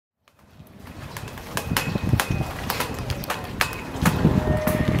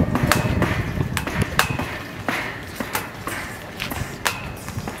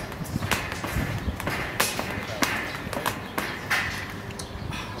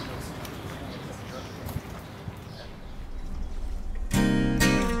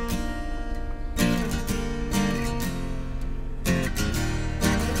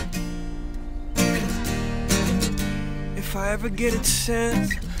I ever get a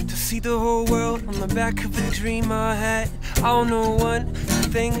chance to see the whole world on the back of a dream I had, I'll know one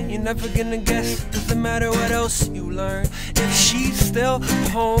thing you're never gonna guess. Doesn't matter what else you learn, if she's still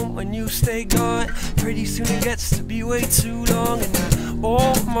home when you stay gone, pretty soon it gets to be way too long. And I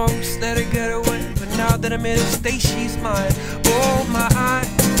almost let her get away, but now that I'm here to stay, she's mine. Oh my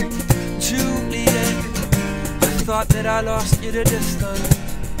Juliet, I thought that I lost you to distance,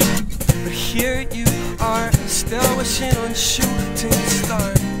 but here you are, still wishing on shooting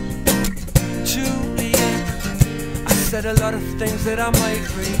stars. Juliet, I said a lot of things that I might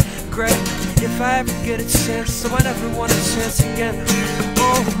regret if I ever get a chance, so I never want a chance again.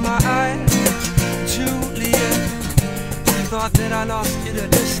 Oh my Juliet, I thought that I lost you to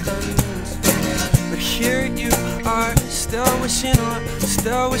distance, but here you are, still wishing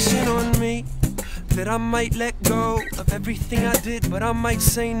on me. That I might let go of everything I did, but I might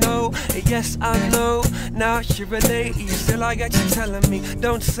say no. And yes, I know, now you're a lady, still I got you telling me,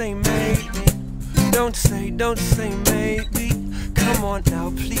 don't say maybe, don't say maybe. Come on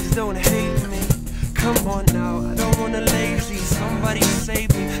now, please don't hate me. Come on now, I don't wanna lazy, somebody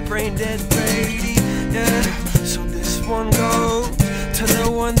save me, brain dead Brady. Yeah, so this one goes to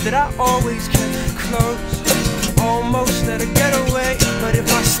the one that I always kept close. Almost let her get away, but if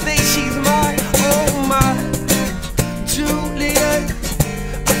I stay, she's mine. Oh my Juliet,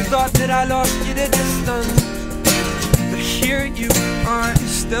 I thought that I lost you to distance, but here you are,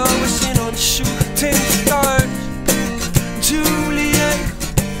 still wishing on shooting stars. Juliet,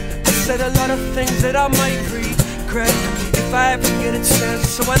 I said a lot of things that I might regret if I ever get a chance,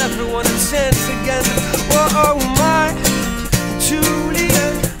 so I never want a chance again. Oh my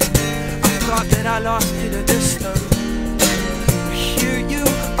Juliet, I thought that I lost you to distance, but here you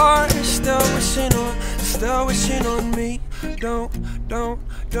are, still wishing on me. Don't.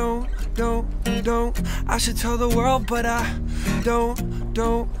 I should tell the world, but I don't.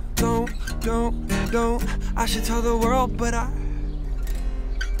 I should tell the world, but I